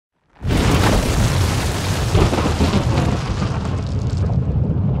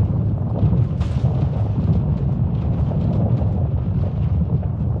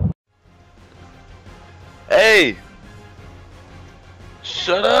Hey!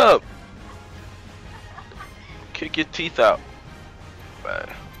 Shut up! Kick your teeth out. Right.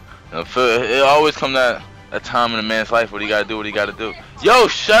 It always comes that time in a man's life where he gotta do what he gotta do. Yo,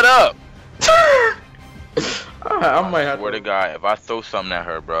 shut up! I might have swear to God, if I throw something at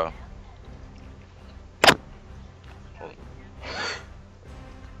her, bro.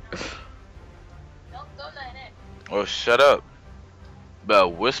 Oh, shut up. Better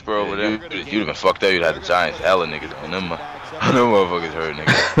whisper over there. You'd have been fucked up. You'd have had the Giants hella niggas. And them motherfuckers hurt,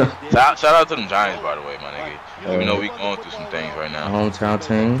 nigga. Shout out to them Giants, by the way, my nigga. You know we going through some things right now. Hometown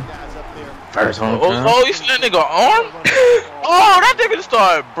team. First hometown. Oh, you see that nigga arm? Oh, that nigga just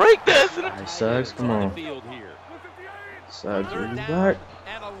started breakdancing. Alright, Suggs, come on. Suggs, are you back?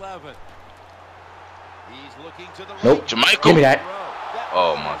 Nope. Jamaica. Give me that.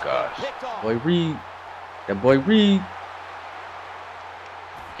 Oh my gosh. Boy Reed. That boy Reed.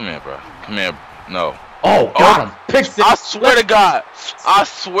 Come here, bro. Come here. No. Oh, got him. Pick six. I swear to God. I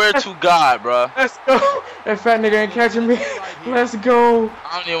swear to God, bro. Let's go. That fat nigga ain't catching me. Let's go.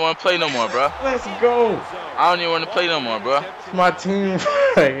 I don't even want to play no more, bro. Let's go. I don't even want to play no more, bro. It's my team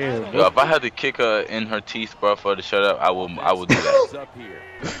right here, bro. Yo, if I had to kick her in her teeth, bro, for her to shut up, I would do that.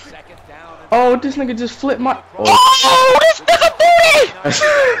 Oh, this nigga just flipped my. Oh, this nigga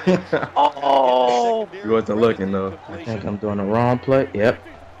booty! Oh. You wasn't looking though. I think I'm doing the wrong play. Yep.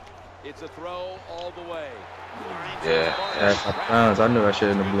 It's a throw all the way. Yeah. That's my bounds. I knew I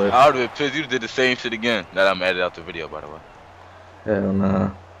should in the blitz. I would have been pissed. You did the same shit again. That I'm editing out the video, by the way. Hell nah.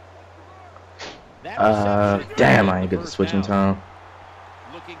 Damn, I ain't get the switching time.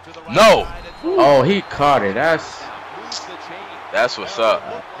 No. Oh, he caught it. That's what's up.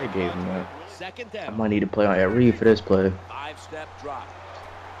 They gave him that. I might need to play on Ed Reed for this play. 5-step drop.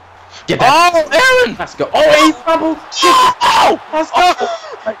 Get that. Oh, Aaron! Let's go. Oh, he fumbled. Oh, let's go.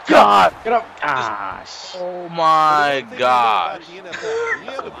 Oh my God. Get up. Gosh. Oh my gosh.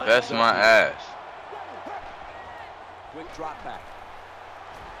 The best of my ass. Quick drop back.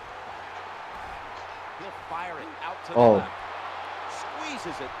 He'll fire it out to the Oh. left.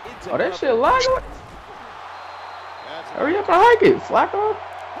 Squeezes it into Oh, that shit lagging. Hurry up and hike it, Flacco.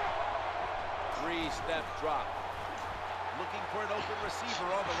 3-step drop. Looking for an open receiver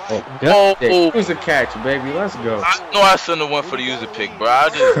on the Oh, right. good. Oh. Use a catch, baby. Let's go. I know I shouldn't have went for the user pick, bro. I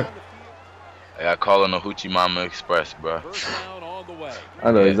got call on the Hoochie Mama Express, bro. First down on the way.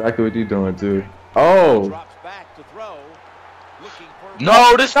 I know exactly what you're doing, too. Oh. Drops back to throw. Looking for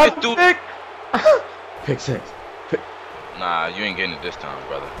No, this kid threw. Pick. Pick six. Nah, you ain't getting it this time,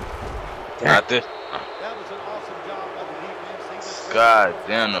 brother. Damn. Not this. That was an awesome job by the defense. God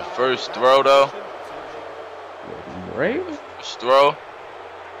damn, the first throw though. Right? First throw.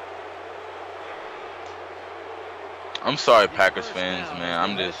 I'm sorry, Packers fans, man.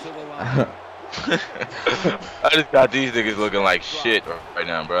 I'm just. I just got these niggas looking like shit right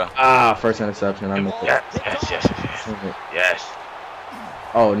now, bro. Ah, first interception. I missed it. Yes.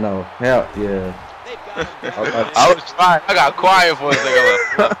 Oh no. Hell yeah. I was trying. I got quiet for a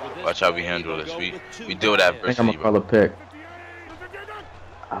second. Watch how we handle this. We deal with I think I'm adversity, gonna call a pick.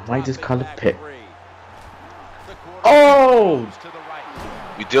 I might just call a pick. Oh!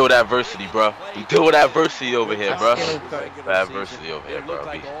 We deal with adversity, bro. We deal with adversity over here, bro. Adversity over here, bro.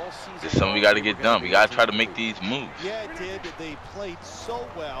 This is something we got to get done. We got to try to make these moves. Yeah, it did. They played so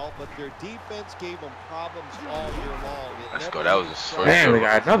well, but their defense gave them problems all year long. Let's go. That was his first. Man, we throw.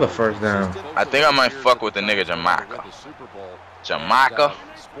 got another first down. I think I might fuck with the nigga Jamaica. Jamaica?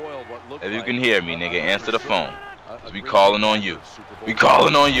 If you can hear me, nigga, answer the phone. We calling on you. We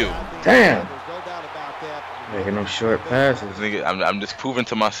calling on you. Damn. Making them short passes. Nigga, I'm just proving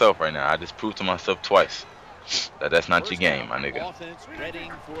to myself right now. I just proved to myself twice that that's not your game, my nigga.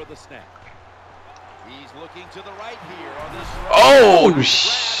 Oh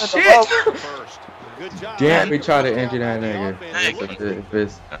shit! Damn, we try to injure that nigga.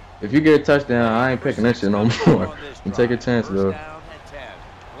 If you get a touchdown, I ain't picking that shit no more. You take a chance though.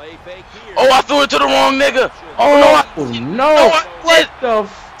 Oh, I threw it to the wrong nigga. Oh no! What the?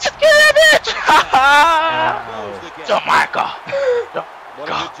 Get that bitch! Jamaica.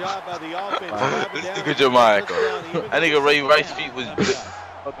 This nigga Jamaica. That nigga Ray Rice feet was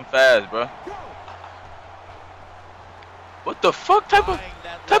fucking fast, bro. What the fuck type of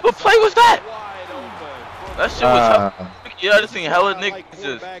play was that? That shit was yeah, I just seen hella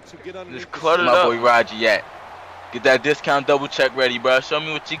niggas just cluttered up. My boy Rodgers at. Get that discount double check ready, bro. Show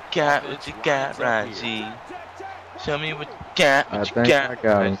me what you got, Rodgers. Show me what you got, I think I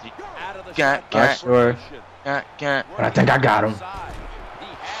got him. Got. Sure. Got. But I think I got him.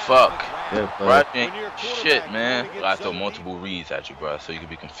 Fuck. Yeah, Rodgers ain't shit, man. I throw multiple reads at you, bro, so you can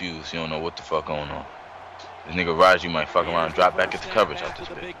be confused. You don't know what the fuck going on. This nigga Rodgers might fuck around and drop back into coverage out this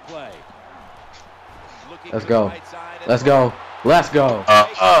bit. Let's go. Let's go. Let's go.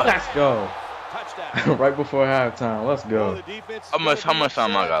 Let's go. Right before halftime. Let's go. How much time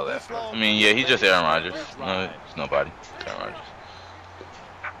I got left? I mean, yeah, he's just Aaron Rodgers. No, it's nobody. It's Aaron Rodgers.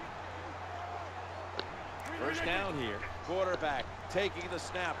 First down here. Quarterback taking the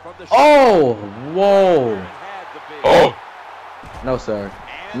snap from the Oh, whoa. Oh. No, sir.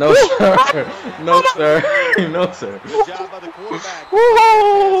 No, sir. No, sir. No, sir. Good job by the quarterback.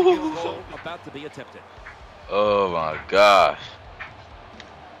 About to be attempted. Oh my gosh.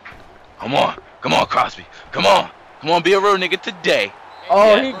 Come on. Come on, Crosby. Come on. Come on, be a real nigga today.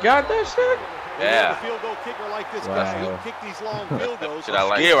 Oh, he got that shit? Yeah. Field goal kicker like this guy, he'll kick these long field goals. Shit, I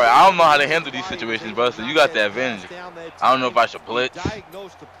like it. I don't know how to handle these situations, bro. So you got the advantage. I don't know if I should blitz.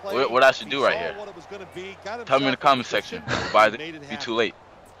 What I should do right here. Tell me in the comment section. By the be too late.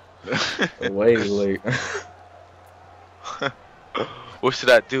 Way late. What should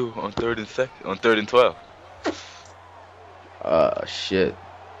I do on third and 12? Shit.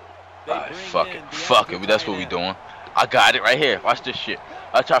 Alright, fuck it. Fuck it. That's what we doing. I got it right here. Watch this shit.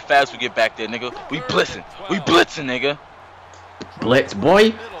 Watch how fast we get back there, nigga. We blitzing. We blitzing, nigga. Blitz, boy.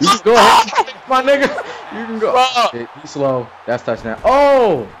 You can go ahead, my nigga. You can go. Shit, he's slow. That's touchdown.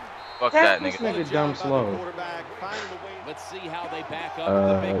 Oh! Fuck that, This nigga. nigga dumb slow. Let's see how they back up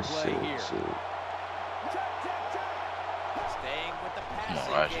the big play here. Staying with the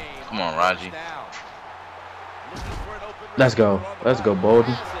passing game. Come on, Raji. Let's go. Let's go,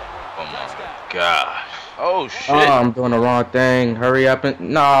 Bolden. Oh my gosh. Oh shit. Oh, I'm doing the wrong thing. Hurry up and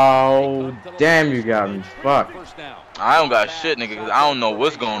no. Damn, you got me. Fuck. I don't got shit, nigga, because I don't know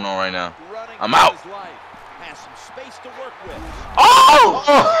what's going on right now. I'm out.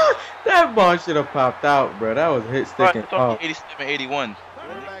 Oh! That ball should have popped out, bro. That was hit sticking. Oh. 87-81.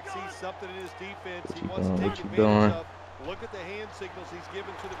 Quarterback sees something in his defense. He What wants to you take advantage doing? of. Look at the hand signals he's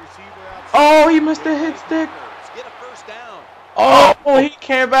given to the receiver outside. Oh, he missed the hit stick. Get a first down. Oh, he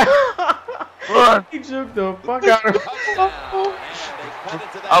came back. He juked the fuck out of him.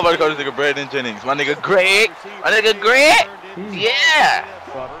 I'm about to call this nigga Brandon Jennings. My nigga Greg. My nigga Greg. Yeah.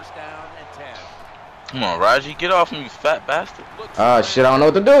 First down and 10. Come on, Raji. Get off me, you fat bastard. Ah, shit, I don't know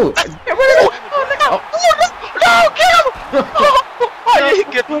what to do. Get rid of it. No, get him. Why you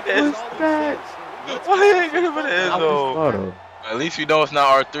ain't get What this? was that? Why you ain't get him in the end zone? At least we know it's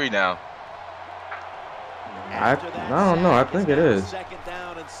not R3 now. I don't know. I think it is. Second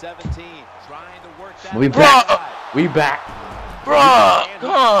down and 17. Trying to work that. We back. We back. Bruh,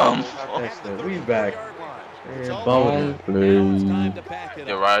 come. We back. Bone, please.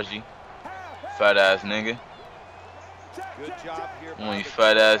 Yeah, Raji. Fat ass nigga. Good job here. Come on, you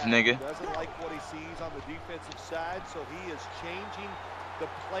fat ass nigga. Doesn't like what he sees on the defensive side, so he is changing the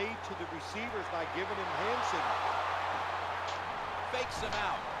play to the receivers by giving him hand signals. Fakes him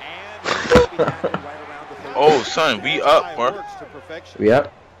out. And right around the Oh, son, we up, bro. We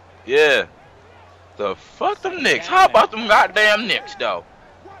up? Yeah. The fuck them Knicks? How about them goddamn Knicks, though?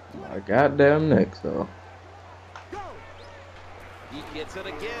 My goddamn Knicks, though. He gets it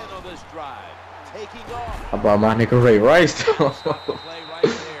again on this drive. Taking off. How about my nigga Ray Rice, though? Play right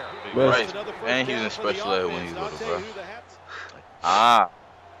there. Right. And he's in special ed when he's little, bro. Ah.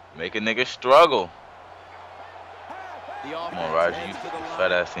 Make a nigga struggle. Come on, Roger. You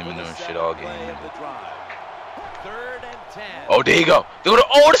fat ass ain't been doing shit all game, nigga. Oh, there you go.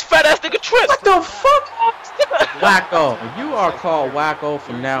 Oh, this fat ass nigga tripped. What the fuck? Wacko. You are called Wacko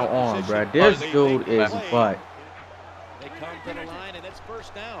from now on, bro. This dude is butt. They come to the line and it's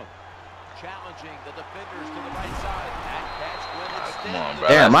first down. Challenging the defenders to the right side. That catch will extend. Come on, bro.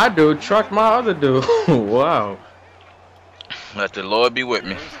 Damn, my dude trucked my other dude. Wow. Let the Lord be with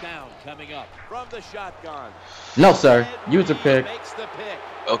me. First down coming up from the shotgun. No, sir. Use a pick. Makes the pick.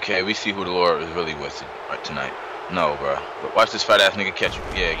 Okay, we see who the Lord is really with right tonight. No, bro. Watch this fat ass nigga catch you.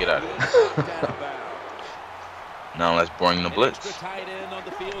 Yeah, get out of here. Now let's bring the blitz. Tight end on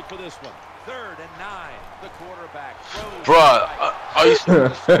the field for this one. 3rd and 9. The quarterback throws. Bruh, are you still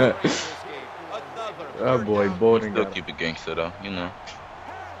That boy boarding. still keep it gangster though, you know.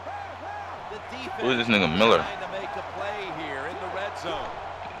 Who is this nigga Miller? Trying to make a play here in the red zone.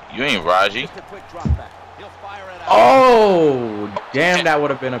 You ain't Raji. Just a quick drop back. He'll fire it out. Oh, damn, that would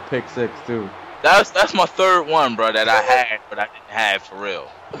have been a pick 6 too. That's my 3rd one, bro, that I had, but I didn't have for real.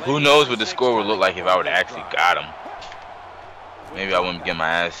 Who knows what the score would look like if I would have actually got him. Maybe I wouldn't get my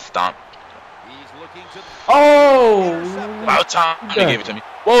ass stomped. Oh! About time they gave it to me.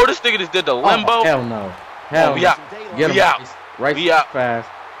 Whoa, this nigga just did the limbo. Oh, hell no. Hell we no. out. Get We him. out. Right We out. fast.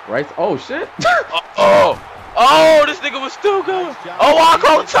 Right. Oh, shit. Oh, Oh, this nigga was still going. Oh, I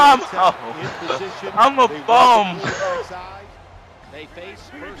call time. Oh, I'm a bum. They face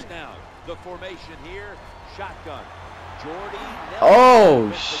first down. The formation here, shotgun.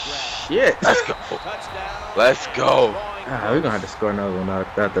 Oh shit! Let's go. Let's go. We're gonna have to score another one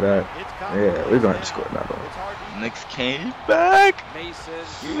after that. Yeah, we're gonna have to score another one. Knicks came back.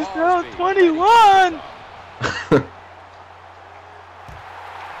 He's now 21.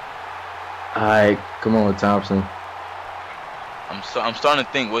 Alright, come on, Thompson. I'm starting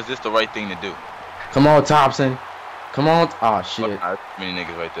to think, was this the right thing to do? Come on, Thompson. Come on. Oh shit. Many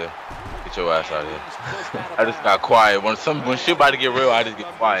niggas right there. Get your ass out of here. I just got quiet. When shit about to get real, I just get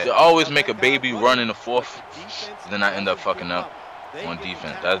quiet. I always make a baby run in the fourth, then I end up fucking up on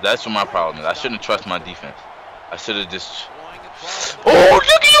defense. That's what my problem is. I shouldn't trust my defense. I should have just. Oh,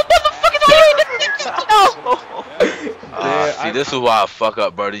 look at you, motherfuckers! See, this is why I fuck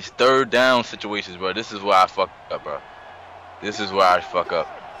up, bro. These third down situations, bro. This is why I fuck up, bro. This is where I fuck up.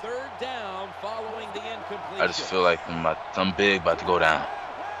 Third down following the incompletion. I just feel like I'm big about to go down.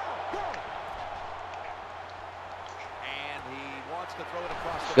 And he wants to throw it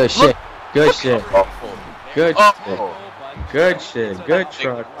across the Good shit. Good shit. Good shit. Good shit. Good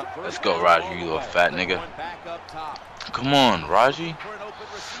truck. Let's go, Raji, you little fat nigga. Come on, Raji.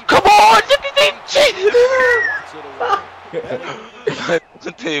 Come on, look at that shit.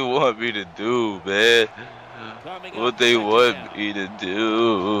 What they want me to do, man? What they want me to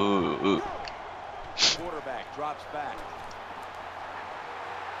do? Quarterback drops back.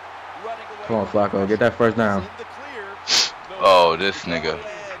 Come on, Flacco, get that first down. Oh, this nigga.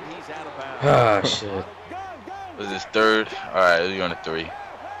 Ah, shit. Was this third? Alright, you're on a 3.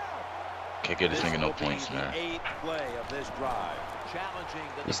 Can't get this nigga no points, man.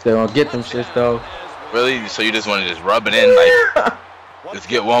 You still gonna get them shits, though. Really? So you just want to just rub it in? Like, let's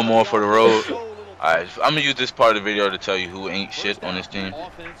get one more for the road? Alright, I'm gonna use this part of the video to tell you who ain't shit on this team.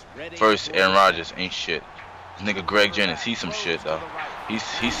 First, Aaron Rodgers ain't shit. This nigga Greg Jennings, he's some shit, though. He's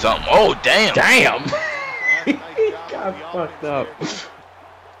something. Oh, damn! Damn! He got fucked up.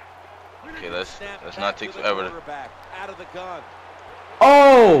 Okay, let's not take forever.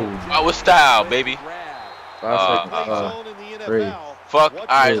 Oh! Out with style, baby. 3. Fuck.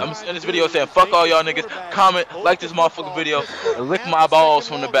 Alright, I'm in this video saying fuck all y'all niggas. Comment, like this motherfucking video, and lick my balls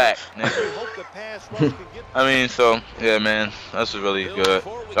from the back. I mean, so yeah, man, that's really good.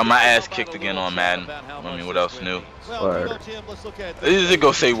 Got my ass kicked again on Madden. I mean, what else new? Word. This is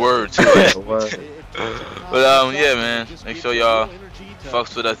go say word too. But yeah, man, make sure y'all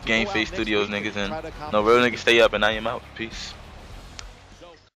fucks with us GameFaceStudios niggas, and no real niggas stay up, and I am out. Peace.